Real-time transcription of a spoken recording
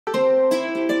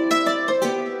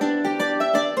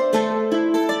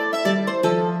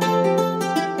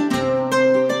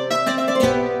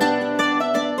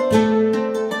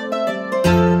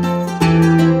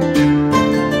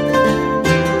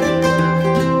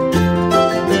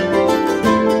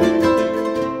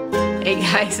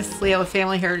guys, it's Leah with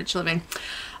Family Heritage Living.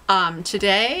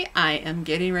 Today I am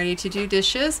getting ready to do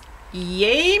dishes.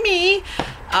 Yay me!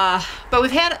 But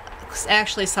we've had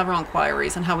actually several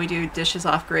inquiries on how we do dishes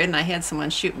off grid, and I had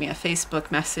someone shoot me a Facebook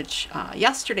message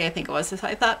yesterday, I think it was, so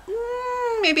I thought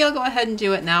maybe I'll go ahead and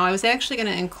do it now. I was actually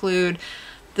going to include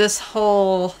this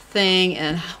whole thing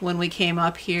and when we came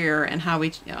up here and how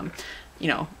we you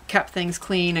know, kept things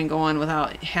clean and going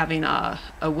without having a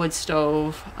wood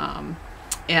stove.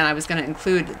 And I was going to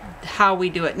include how we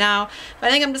do it now, but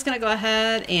I think I'm just going to go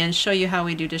ahead and show you how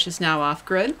we do dishes now off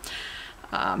grid.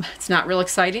 It's not real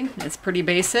exciting, it's pretty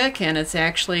basic, and it's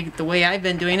actually the way I've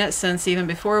been doing it since even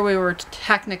before we were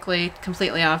technically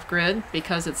completely off grid,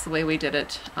 because it's the way we did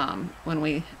it when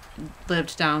we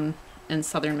lived down in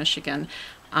southern Michigan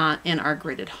in our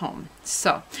gridded home.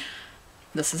 So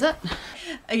this is it.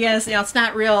 Again, you know, it's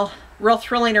not real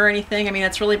thrilling or anything. I mean,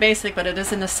 it's really basic, but it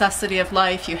is a necessity of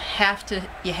life. You have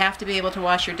to be able to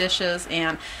wash your dishes,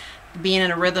 and being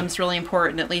in a rhythm is really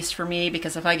important, at least for me,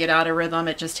 because if I get out of rhythm,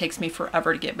 it just takes me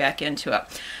forever to get back into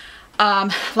it.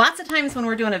 Lots of times when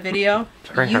we're doing a video,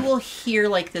 you will hear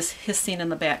like this hissing in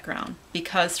the background,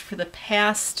 because for the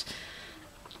past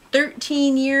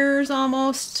 13 years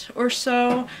almost or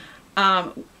so,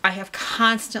 I have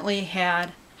constantly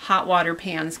had hot water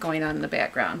pans going on in the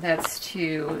background. That's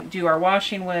to do our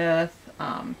washing with,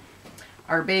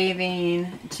 our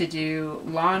bathing, to do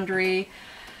laundry.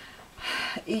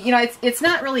 You know, it's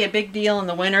not really a big deal in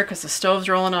the winter because the stove's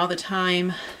rolling all the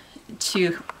time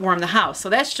to warm the house. So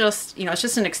that's just, you know, it's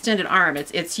just an extended arm.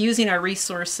 It's using our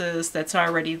resources that's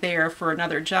already there for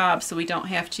another job, so we don't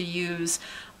have to use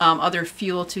other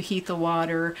fuel to heat the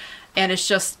water. And it's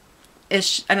just,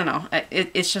 I don't know,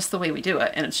 it's just the way we do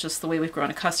it, and it's just the way we've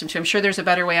grown accustomed to. I'm sure there's a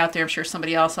better way out there. I'm sure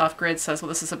somebody else off grid says, well,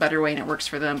 this is a better way and it works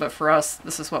for them, but for us,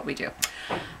 this is what we do.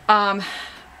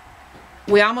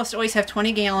 We almost always have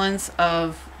 20 gallons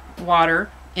of water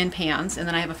in pans, and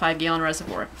then I have a 5-gallon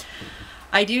reservoir.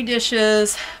 I do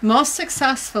dishes most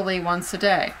successfully once a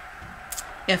day.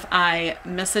 If I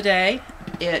miss a day,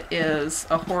 it is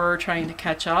a horror trying to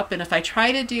catch up, and if I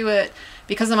try to do it,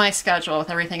 because of my schedule with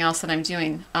everything else that I'm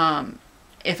doing,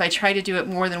 if I try to do it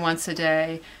more than once a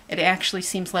day, it actually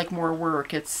seems like more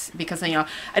work. It's because, you know,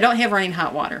 I don't have running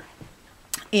hot water.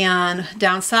 And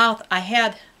down south,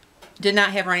 I did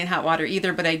not have running hot water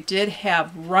either, but I did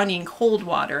have running cold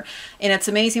water. And it's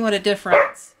amazing what a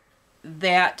difference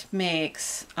that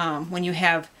makes when you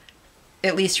have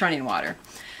at least running water.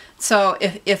 So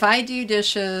if I do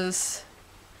dishes,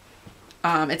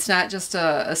 it's not just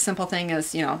a simple thing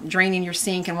as, you know, draining your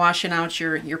sink and washing out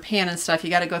your pan and stuff. You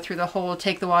got to go through the whole,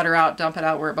 take the water out, dump it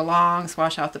out where it belongs,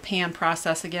 wash out the pan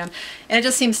process again. And it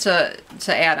just seems to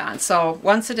add on. So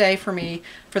once a day for me,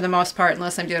 for the most part,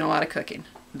 unless I'm doing a lot of cooking,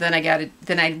 then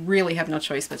I really have no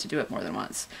choice but to do it more than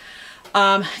once.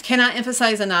 Cannot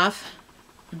emphasize enough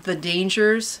the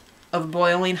dangers of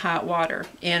boiling hot water.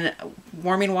 In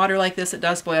warming water like this, it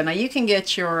does boil. Now you can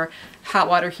get your hot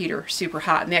water heater super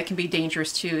hot, and that can be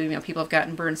dangerous too. You know, people have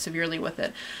gotten burned severely with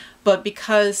it. But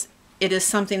because it is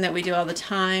something that we do all the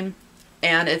time,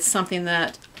 and it's something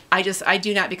that I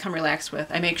do not become relaxed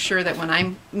with. I make sure that when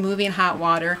I'm moving hot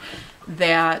water,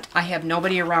 that I have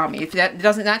nobody around me. That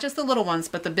doesn't, not just the little ones,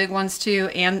 but the big ones too,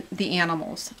 and the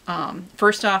animals.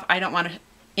 First off, I don't want to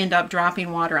end up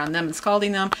dropping water on them and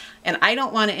scalding them, and I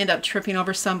don't want to end up tripping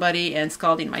over somebody and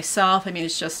scalding myself. I mean,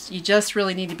 it's just, you just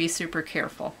really need to be super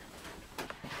careful.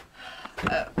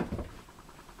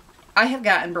 I have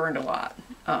gotten burned a lot.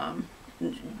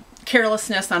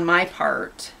 Carelessness on my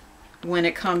part when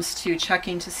it comes to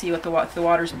checking to see what the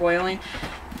water's boiling.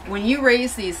 When you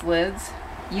raise these lids,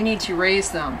 you need to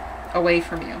raise them away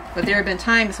from you. But there have been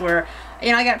times where,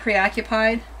 you know, I got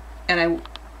preoccupied and I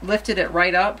lifted it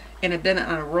right up, and it had been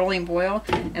on a rolling boil,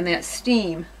 and that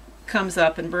steam comes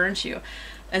up and burns you.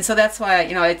 And so that's why,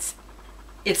 you know,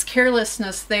 it's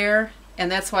carelessness there,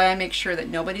 and that's why I make sure that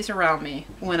nobody's around me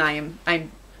when I'm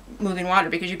moving water,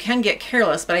 because you can get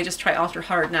careless, but I just try ultra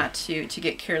hard not to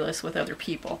get careless with other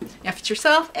people. If it's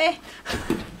yourself,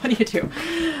 what do you do?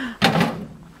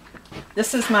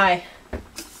 This is my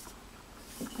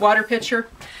water pitcher.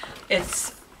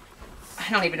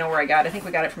 I don't even know where I got it. I think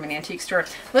we got it from an antique store.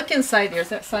 Look inside there. Is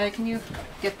that side? Can you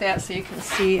get that so you can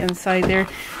see inside there?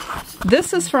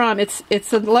 This is from, it's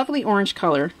a lovely orange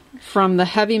color from the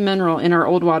heavy mineral in our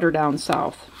old water down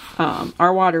south.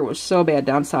 Our water was so bad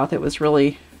down south, it was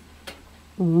really,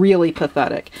 really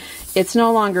pathetic. It's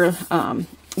no longer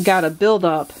got a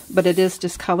buildup, but it is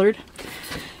discolored.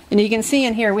 And you can see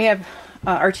in here we have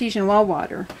artesian well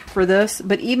water for this,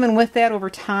 but even with that over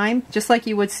time, just like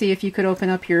you would see if you could open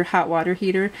up your hot water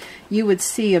heater, you would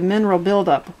see a mineral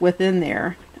buildup within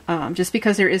there, just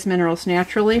because there is minerals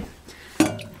naturally.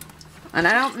 And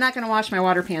I'm not going to wash my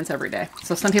water pans every day.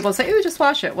 So some people say, ooh, just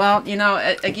wash it. Well, you know,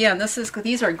 again,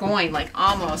 these are going like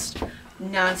almost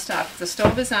non-stop. If the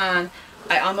stove is on,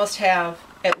 I almost have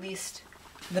at least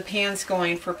the pans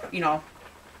going for, you know,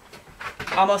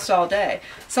 almost all day.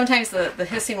 Sometimes the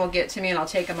hissing will get to me and I'll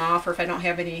take them off, or if I don't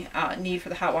have any need for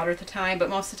the hot water at the time, but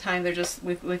most of the time they're just,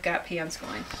 we've got pans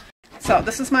going. So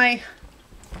this is my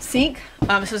sink.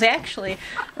 This was actually,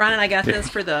 Ron and I got this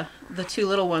for the two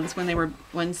little ones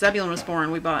when Zebulon was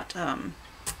born. We bought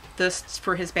this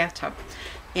for his bathtub.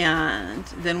 And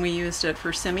then we used it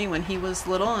for Simi when he was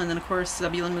little, and then of course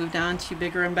Zebulon moved on to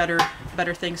bigger and better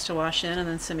things to wash in, and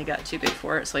then Simi got too big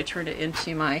for it, so I turned it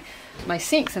into my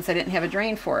sink since I didn't have a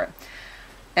drain for it.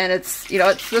 And it's, you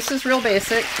know, this is real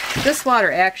basic. This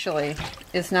water actually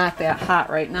is not that hot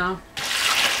right now.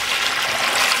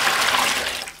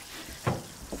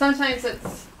 Sometimes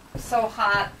it's so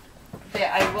hot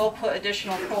that I will put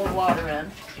additional cold water in,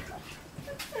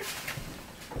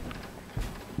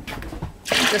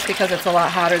 just because it's a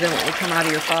lot hotter than what would come out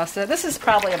of your faucet. This is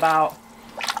probably about,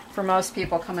 for most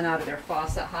people, coming out of their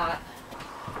faucet hot.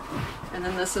 And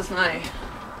then this is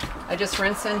I just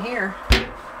rinse in here.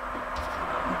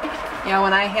 You know,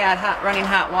 when I had running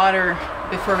hot water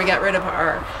before we got rid of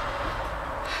our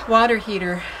water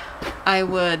heater, I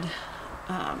would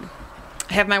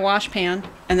have my wash pan,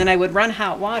 and then I would run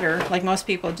hot water like most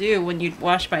people do when you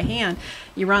wash by hand.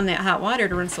 You run that hot water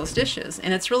to rinse those dishes,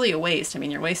 and it's really a waste. I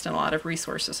mean, you're wasting a lot of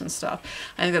resources and stuff.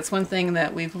 I think that's one thing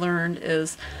that we've learned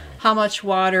is how much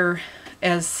water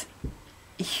as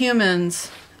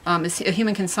humans, is a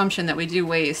human consumption that we do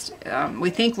waste.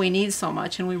 We think we need so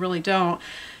much, and we really don't.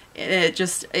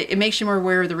 It makes you more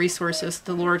aware of the resources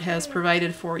the Lord has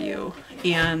provided for you,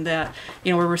 and that,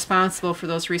 you know, we're responsible for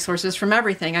those resources from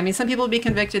everything. I mean, some people would be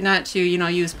convicted not to, you know,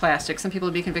 use plastic. Some people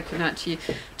would be convicted not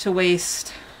to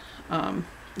waste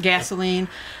gasoline.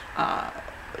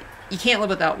 You can't live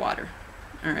without water,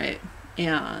 all right?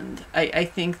 And I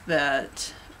think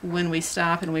that when we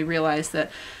stop and we realize that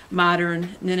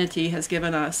modernity has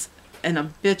given us an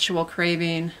habitual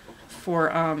craving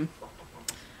for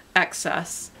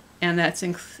excess, and that's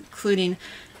including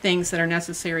things that are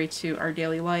necessary to our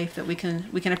daily life, that we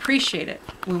can appreciate it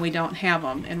when we don't have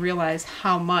them and realize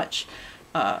how much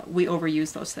we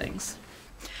overuse those things.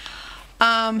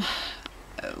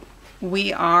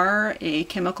 We are a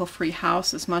chemical-free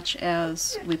house as much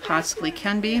as we possibly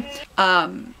can be.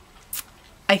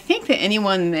 I think that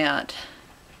anyone that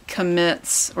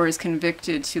commits or is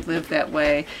convicted to live that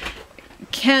way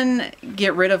can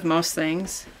get rid of most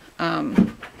things.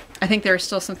 I think there are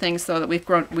still some things, though, that we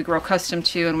grow accustomed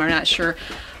to, and we're not sure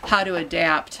how to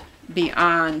adapt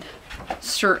beyond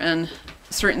certain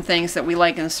things that we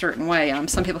like in a certain way.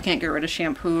 Some people can't get rid of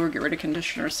shampoo or get rid of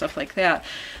conditioner or stuff like that,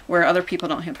 where other people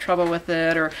don't have trouble with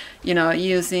it, or, you know,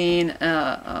 using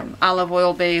olive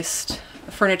oil-based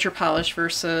furniture polish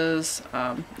versus,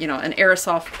 you know, an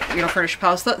aerosol, you know, furniture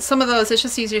polish. Some of those, it's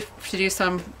just easier to do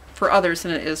some for others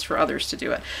than it is for others to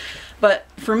do it. But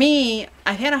for me,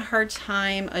 I've had a hard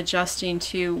time adjusting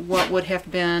to what would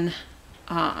have been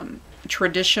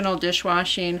traditional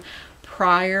dishwashing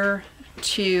prior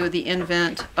to the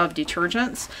invent of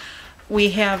detergents.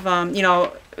 We have, you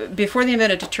know, before the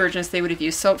invent of detergents, they would have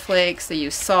used soap flakes, they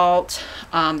used salt,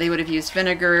 they would have used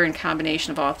vinegar, and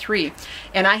combination of all three.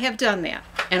 And I have done that.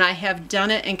 And I have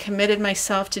done it and committed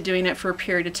myself to doing it for a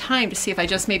period of time to see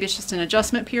if maybe it's just an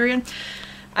adjustment period.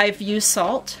 I've used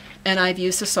salt, and I've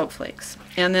used the soap flakes,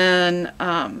 and then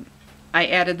I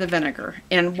added the vinegar.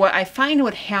 And what I find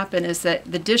would happen is that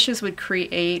the dishes would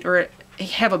create or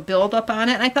have a buildup on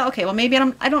it. And I thought, okay, well, maybe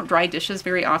I don't dry dishes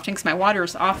very often because my water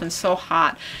is often so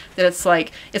hot that it's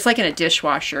like in a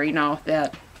dishwasher, you know,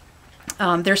 that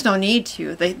there's no need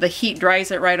to. The heat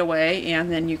dries it right away, and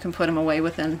then you can put them away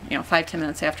within, you know, 5-10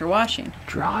 minutes after washing.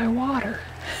 Dry water.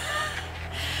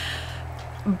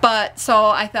 But so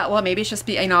I thought, well, maybe it's just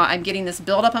you know, I'm getting this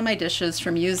buildup on my dishes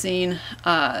from using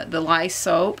the lye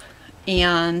soap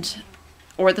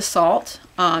or the salt.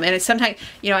 And it's sometimes,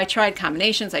 you know, I tried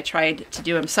combinations. I tried to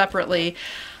do them separately.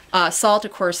 Salt,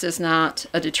 of course, is not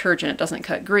a detergent. It doesn't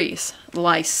cut grease.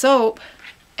 Lye soap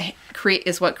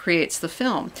is what creates the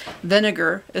film.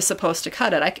 Vinegar is supposed to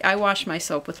cut it. I wash my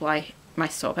soap with lye.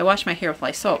 I wash my hair with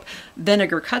lye soap.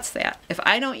 Vinegar cuts that. If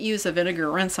I don't use a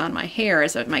vinegar rinse on my hair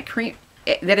as my cream,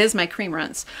 that is my cream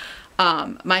rinse,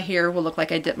 my hair will look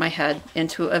like I dipped my head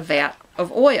into a vat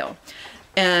of oil.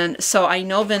 And so I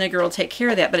know vinegar will take care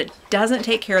of that, but it doesn't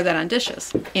take care of that on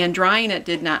dishes. And drying it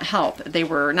did not help. They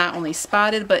were not only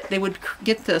spotted, but they would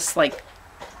get this like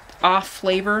off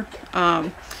flavor.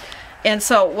 And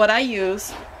so what I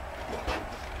use,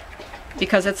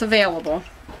 because it's available,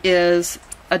 is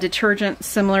a detergent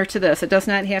similar to this. It does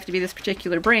not have to be this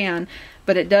particular brand,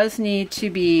 but it does need to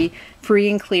be free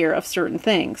and clear of certain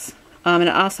things. And it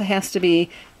also has to be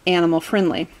animal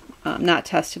friendly, not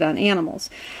tested on animals.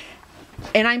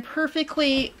 And I'm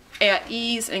perfectly at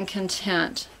ease and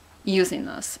content using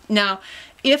this. Now,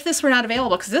 if this were not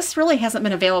available, because this really hasn't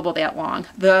been available that long,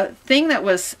 the thing that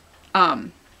was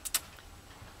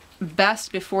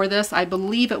best before this, I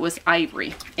believe it was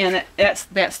Ivory, and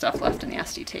that stuff left a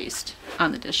nasty taste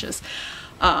on the dishes.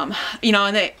 You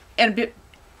know,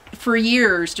 for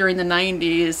years during the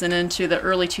 90s and into the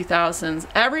early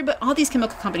 2000s, all these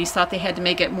chemical companies thought they had to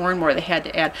make it more and more. They had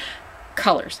to add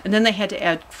colors, and then they had to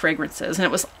add fragrances, and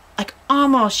it was like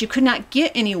almost you could not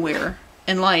get anywhere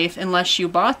in life unless you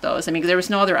bought those. I mean, there was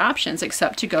no other options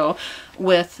except to go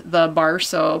with the bar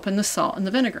soap and the salt and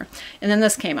the vinegar. And then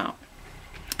this came out.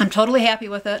 I'm totally happy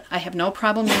with it. I have no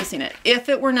problem using it. If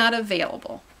it were not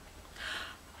available,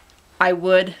 I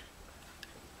would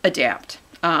adapt.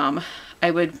 I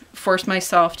would force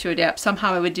myself to adapt.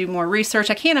 Somehow I would do more research.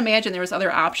 I can't imagine there was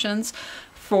other options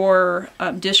for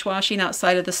dishwashing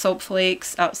outside of the soap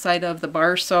flakes, outside of the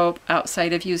bar soap,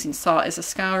 outside of using salt as a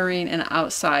scouring, and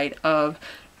outside of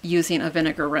using a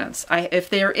vinegar rinse. If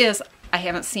there is, I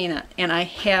haven't seen it, and I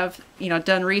have, you know,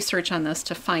 done research on this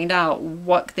to find out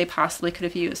what they possibly could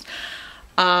have used.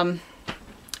 You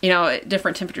know,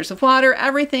 different temperatures of water,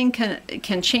 everything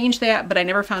can change that, but I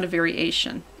never found a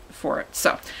variation for it.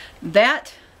 So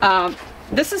that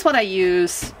this is what I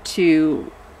use to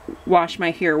wash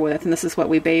my hair with, and this is what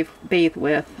we bathe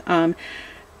with. And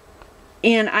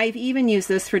I've even used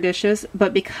this for dishes,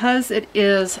 but because it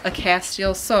is a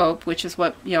Castile soap, which is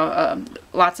what, you know,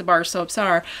 lots of bar soaps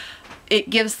are, it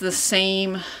gives the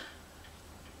same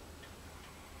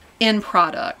end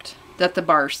product that the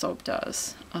bar soap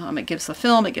does. It gives the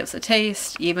film, it gives the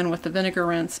taste, even with the vinegar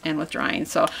rinse and with drying.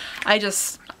 So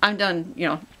I'm done, you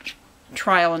know,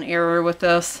 trial and error with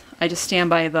this. I just stand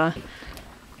by the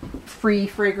free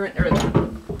fragrant, or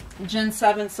the Gen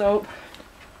 7 soap.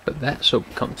 But that soap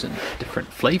comes in different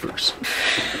flavors.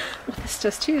 Well, it's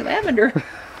just too lavender.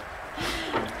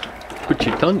 Put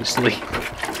your tongue to sleep.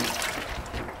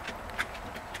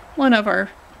 One of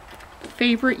our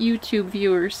favorite YouTube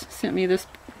viewers sent me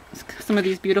some of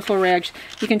these beautiful rags.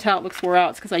 You can tell it looks wore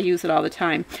out because I use it all the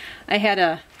time.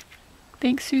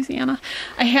 Thanks, Susanna.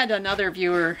 I had another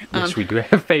viewer. Yes, we do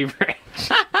have favorites.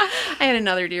 I had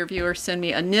another dear viewer send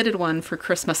me a knitted one for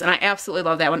Christmas, and I absolutely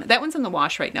love that one. That one's in the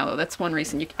wash right now, though. That's one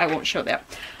reason I won't show that.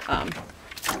 Oh,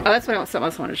 that's what something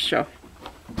else I wanted to show.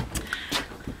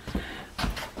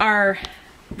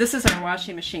 This is our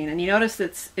washing machine, and you notice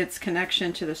its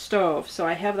connection to the stove. So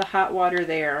I have the hot water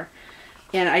there,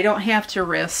 and I don't have to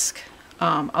risk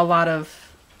a lot of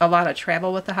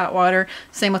travel with the hot water.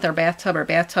 Same with our bathtub. Our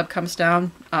bathtub comes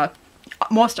down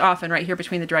most often right here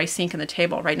between the dry sink and the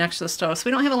table, right next to the stove. So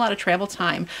we don't have a lot of travel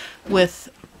time with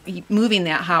moving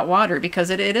that hot water, because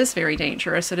it is very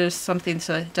dangerous. It is something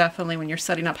to definitely, when you're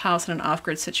setting up house in an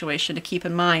off-grid situation, to keep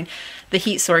in mind the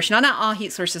heat source. Now, not all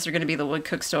heat sources are going to be the wood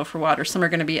cook stove for water. Some are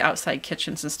going to be outside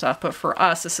kitchens and stuff, but for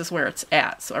us, this is where it's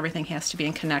at. So everything has to be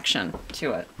in connection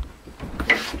to it.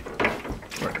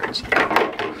 Where is it?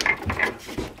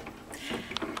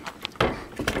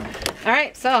 All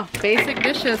right, so basic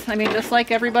dishes. I mean, just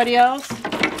like everybody else,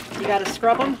 you got to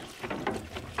scrub them.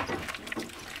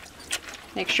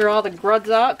 Make sure all the grud's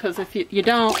out, because if you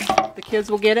don't, the kids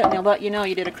will get it and they'll let you know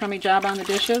you did a crummy job on the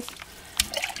dishes.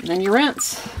 And then you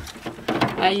rinse.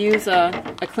 I use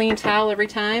a clean towel every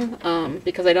time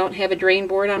because I don't have a drain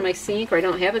board on my sink, or I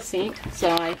don't have a sink. So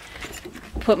I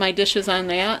put my dishes on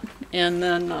that and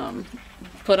then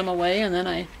put them away, and then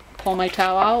I pull my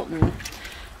towel out, and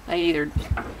I either,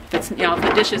 if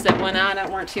the dishes that went on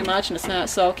weren't too much and it's not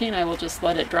soaking, I will just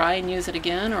let it dry and use it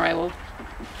again, or I will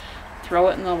throw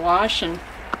it in the wash and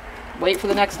wait for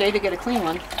the next day to get a clean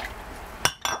one.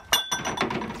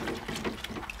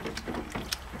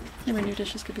 Never knew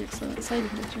dishes could be so exciting,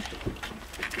 did you?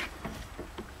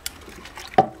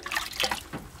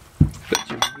 Bet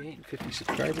you gained 50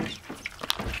 subscribers.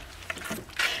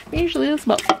 Usually it's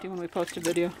about 50 when we post a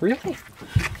video. Really?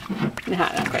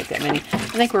 Not quite that many.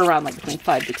 I think we're around like between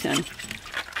 5 to 10.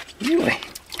 Really?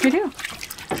 We do.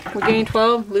 We gain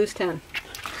 12, lose 10.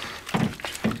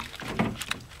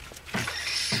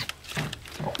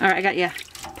 Alright, I got you.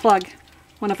 Plug.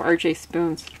 One of RJ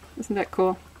spoons. Isn't that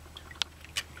cool?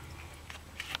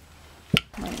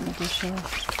 the dish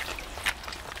off.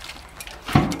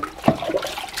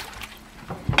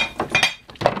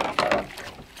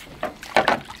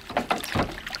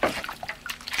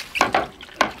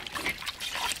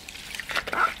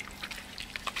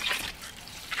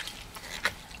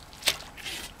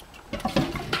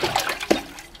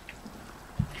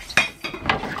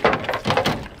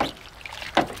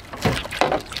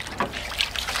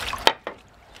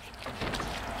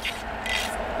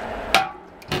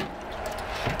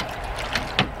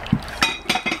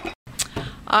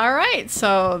 All right,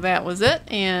 so that was it,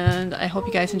 and I hope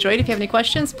you guys enjoyed. If you have any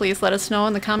questions, please let us know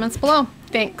in the comments below.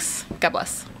 Thanks. God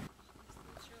bless.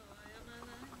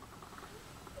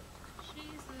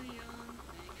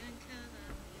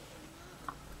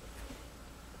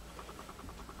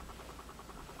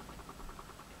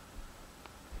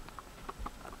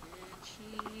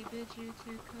 Bid you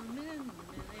to come in,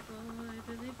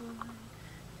 Billy boy,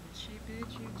 did she bid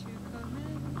you to come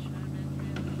in, Sherman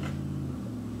River?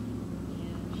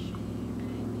 Yes, she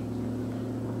bade me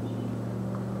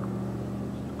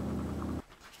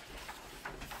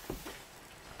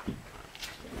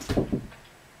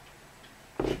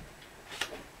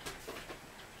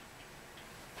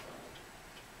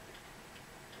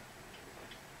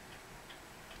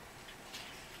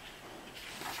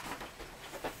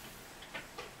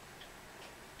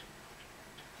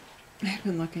I've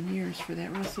been looking years for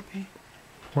that recipe.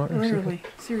 What Literally,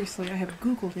 seriously, I have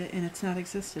Googled it and it's not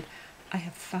existed. I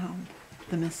have found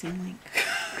the missing link.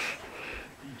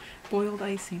 Boiled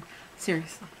icing.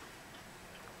 Seriously.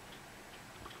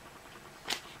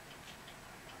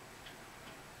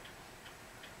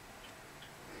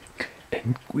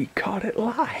 And we caught it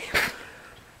live.